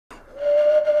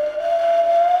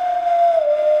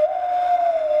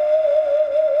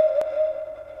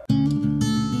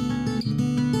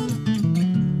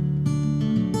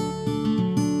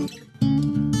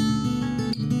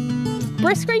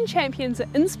Breast Screen champions are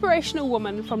inspirational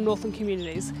women from northern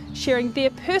communities, sharing their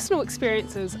personal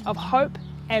experiences of hope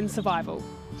and survival.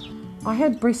 I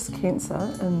had breast cancer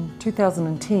in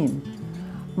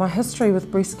 2010. My history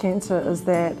with breast cancer is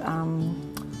that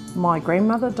my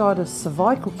grandmother died of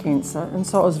cervical cancer, and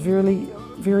so I was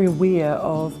very aware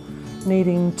of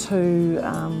needing to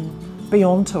be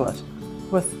onto it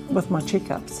with my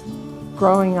checkups.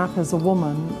 Growing up as a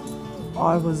woman,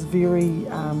 I was very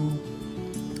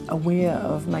aware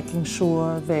of making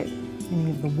sure that any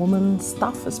of the woman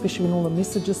stuff, especially when all the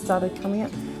messages started coming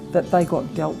out, that they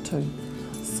got dealt to.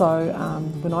 So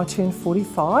when I turned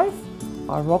 45,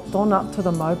 I rocked on up to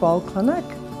the mobile clinic.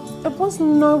 It was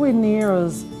nowhere near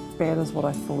as bad as what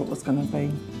I thought it was going to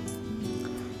be.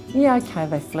 Yeah, okay,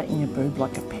 they flatten your boob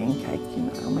like a pancake, you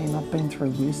know. I mean, I've been through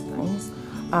worse things.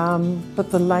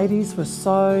 But the ladies were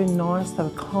so nice, they were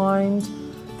kind,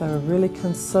 they were really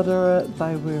considerate,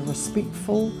 they were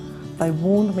respectful. They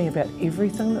warned me about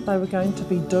everything that they were going to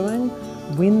be doing,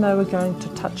 when they were going to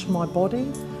touch my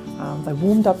body. They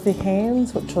warmed up their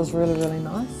hands, which was really, really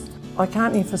nice. I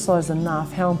can't emphasise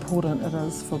enough how important it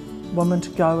is for women to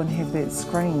go and have that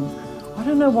screen. I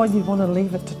don't know why you'd want to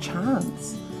leave it to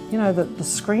chance. You know, the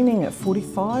screening at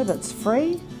 45, it's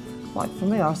free. Like for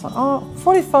me, I was like, oh,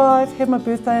 45, had my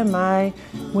birthday in May,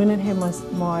 went and had my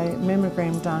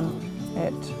mammogram done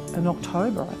in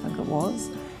October, I think it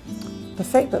was. The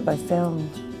fact that they found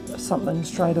something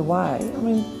straight away, I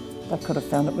mean, they could have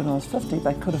found it when I was 50,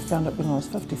 they could have found it when I was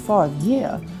 55,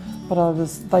 yeah, but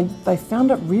they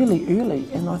found it really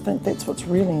early, and I think that's what's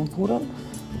really important,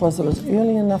 was it was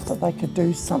early enough that they could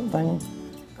do something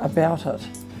about it.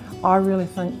 I really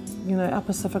think, you know, our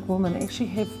Pacific women actually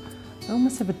they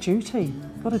almost have a duty,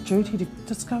 got a duty to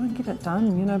just go and get it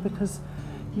done, you know, because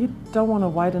you don't want to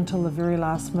wait until the very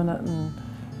last minute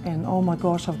and oh my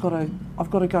gosh, I've got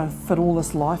to go and fit all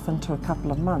this life into a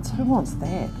couple of months. Who wants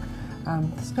that?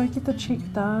 Just go get the check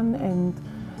done, and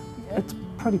it's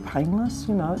pretty painless,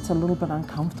 you know, it's a little bit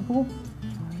uncomfortable,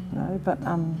 you know, but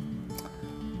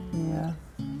yeah,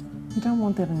 you don't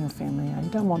want that in your family, you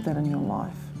don't want that in your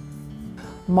life.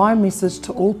 My message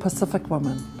to all Pacific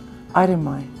women, aere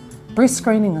mai, breast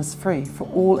screening is free for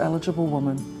all eligible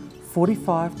women,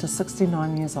 45 to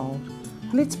 69 years old.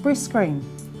 Let's breast screen.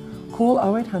 Call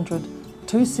 0800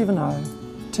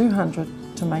 270 200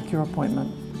 to make your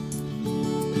appointment.